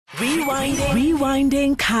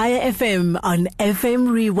Rewinding Kaya FM on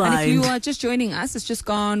FM Rewind. And if you are just joining us, it's just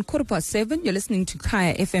gone 7:15. You're listening to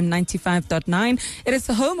Kaya FM 95.9. It is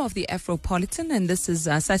the home of the Afropolitan, and this is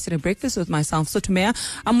Saturday Breakfast with myself,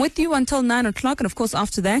 Sotho. I'm with you until 9 o'clock, and of course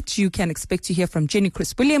after that you can expect to hear from Jenny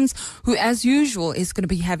Chris Williams, who as usual is going to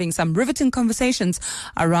be having some riveting conversations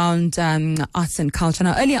around arts and culture.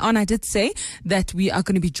 Now earlier on I did say that we are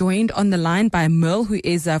going to be joined on the line by Merle, who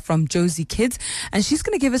is from Jozi Kids, and she's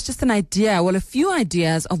going to give us just an idea, well, a few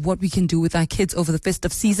ideas of what we can do with our kids over the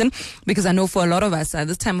festive season, because I know for a lot of us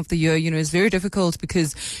this time of the year, it's very difficult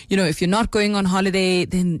because, if you're not going on holiday,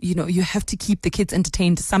 then, you have to keep the kids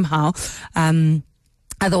entertained somehow.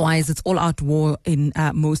 Otherwise, it's all out war in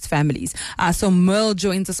most families. So Merle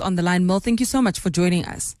joins us on the line. Merle, thank you so much for joining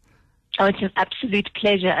us. Oh, it's an absolute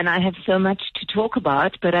pleasure, and I have so much to talk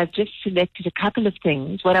about, but I've just selected a couple of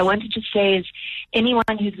things. What I wanted to say is, anyone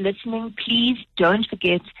who's listening, please don't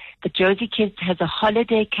forget that Jozi Kids has a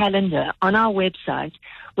holiday calendar on our website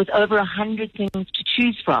with over 100 things to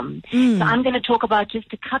choose from. So I'm going to talk about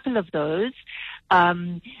just a couple of those.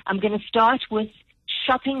 I'm going to start with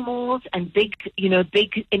shopping malls and big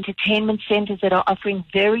entertainment centers that are offering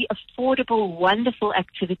very affordable, wonderful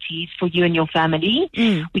activities for you and your family.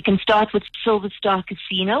 We can start with Silver Star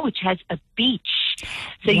Casino, which has a beach.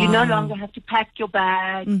 So you no longer have to pack your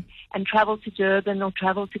bag and travel to Durban or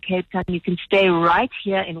travel to Cape Town. You can stay right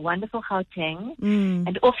here in wonderful Gauteng.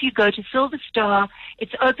 And off you go to Silver Star.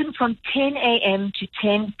 It's open from 10 a.m. to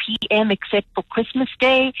 10 p.m. except for Christmas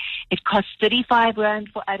Day. It costs 35 Rand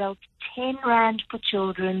for adults, 10 Rand for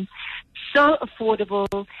children. So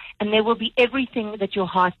affordable, and there will be everything that your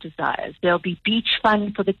heart desires. There'll be beach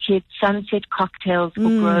fun for the kids, sunset cocktails for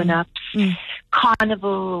grown-ups,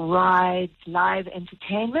 carnival rides, live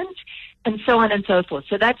entertainment, and so on and so forth.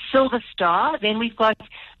 So that's Silver Star. Then we've got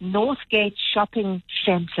Northgate Shopping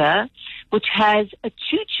Centre, which has a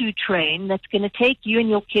choo-choo train that's going to take you and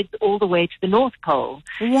your kids all the way to the North Pole.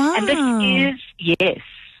 Wow. And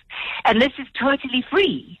this is totally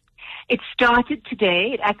free. It started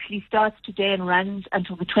today. It actually starts today and runs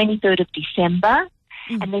until the 23rd of December.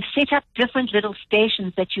 And they've set up different little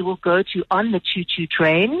stations that you will go to on the choo-choo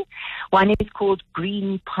train. One is called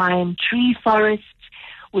Green Pine Tree Forest,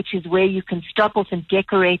 which is where you can stop off and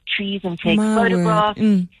decorate trees and take photographs.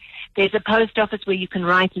 There's a post office where you can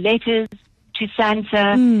write letters to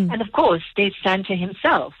Santa. And of course, there's Santa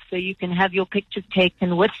himself. So you can have your pictures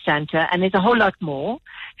taken with Santa. And there's a whole lot more.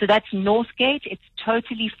 So that's Northgate. It's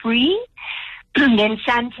totally free. Then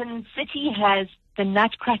Sandton City has the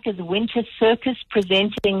Nutcrackers Winter Circus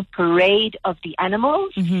presenting Parade of the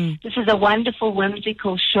Animals. This is a wonderful,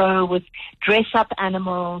 whimsical show with dress-up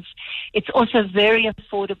animals. It's also very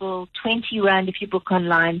affordable, 20 Rand if you book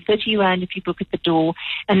online, 30 Rand if you book at the door.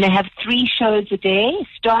 And they have 3 shows a day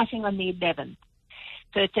starting on the 11th.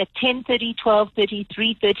 So it's at 10:30, 12:30,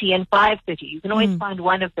 3:30, and 5:30. You can always find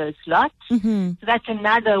one of those slots. So that's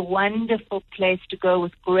another wonderful place to go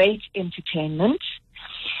with great entertainment.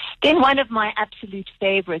 Then one of my absolute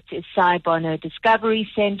favorites is Saibono Discovery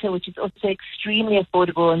Center, which is also extremely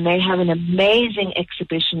affordable, and they have an amazing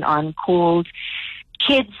exhibition on called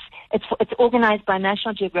Kids. It's organized by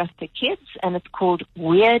National Geographic Kids, and it's called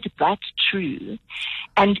Weird But True.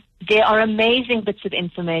 And there are amazing bits of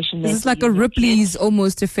information. This is like a Ripley's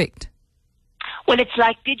almost effect. Well, it's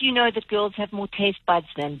like, did you know that girls have more taste buds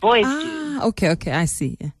than boys do? Okay, I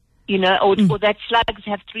see. Or that slugs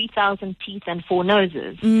have 3,000 teeth and 4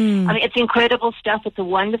 noses. I mean, it's incredible stuff. It's a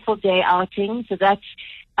wonderful day outing. So that's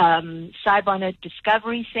Saibono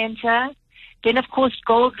Discovery Center. Then, of course,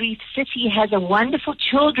 Gold Reef City has a wonderful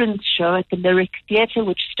children's show at the Lyric Theatre,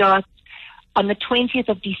 which starts on the 20th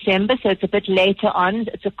of December, so it's a bit later on.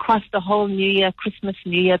 It's across the whole Christmas,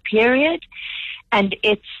 New Year period. And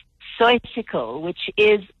it's Soisicle, which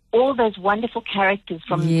is all those wonderful characters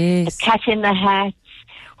from The Cat in the Hat,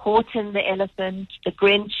 Horton the Elephant, the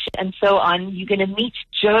Grinch, and so on. You're going to meet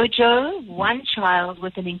Jojo, one child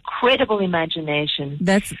with an incredible imagination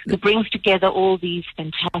who brings together all these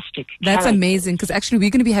fantastic That's characters. Amazing, because actually we're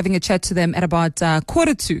going to be having a chat to them at about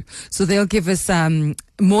 1:45. So they'll give us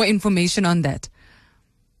more information on that.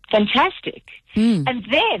 Fantastic. And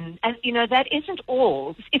then, that isn't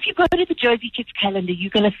all. If you go to the Jozi Kids calendar, you're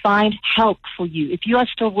going to find help for you. If you are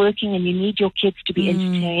still working and you need your kids to be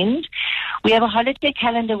entertained, we have a holiday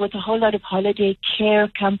calendar with a whole lot of holiday care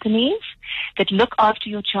companies that look after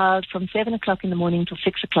your child from 7 o'clock in the morning till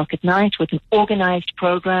 6 o'clock at night with an organized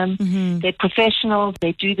program. They're professionals.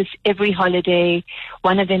 They do this every holiday.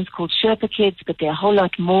 One of them's called Sherpa Kids, but there are a whole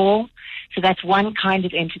lot more. So that's one kind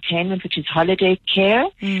of entertainment, which is holiday care.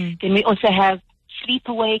 Then we also have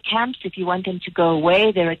sleepaway camps. If you want them to go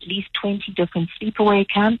away, there are at least 20 different sleepaway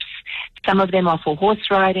camps. Some of them are for horse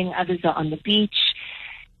riding, others are on the beach.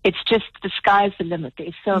 It's just the sky's the limit.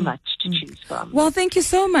 There's so much to choose from. Well, thank you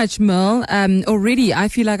so much, Merle. Already, I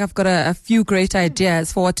feel like I've got a few great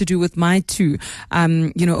ideas for what to do with my two,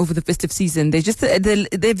 over the festive season.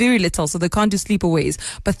 They're very little, so they can't do sleepaways.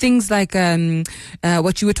 But things like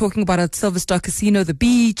what you were talking about at Silver Star Casino, the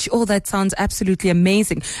beach, all that sounds absolutely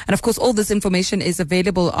amazing. And of course, all this information is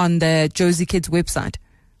available on the Jozi Kids website.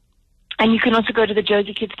 And you can also go to the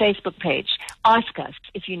Jozi Kids Facebook page. Ask us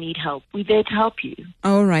if you need help. We're there to help you.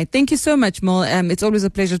 All right. Thank you so much, Merle. It's always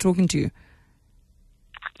a pleasure talking to you.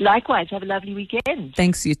 Likewise. Have a lovely weekend.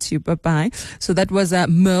 Thanks, you too. Bye-bye. So that was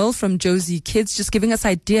Merle from Jozi Kids, just giving us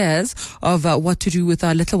ideas of what to do with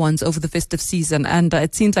our little ones over the festive season. And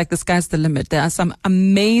it seems like the sky's the limit. There are some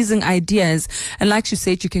amazing ideas. And like she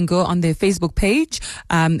said, you can go on their Facebook page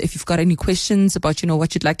if you've got any questions about,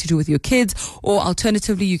 what you'd like to do with your kids. Or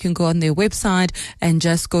alternatively, you can go on their website and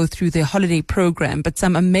just go through their holiday program. But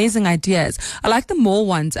some amazing ideas. I like the mall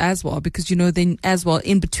ones as well because, then as well,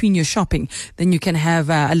 in between your shopping, then you can have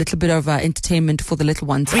a little bit of entertainment for the little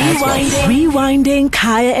ones as well. Rewinding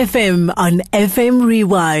Kaya FM on FM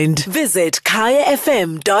Rewind. Visit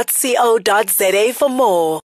kayafm.co.za for more.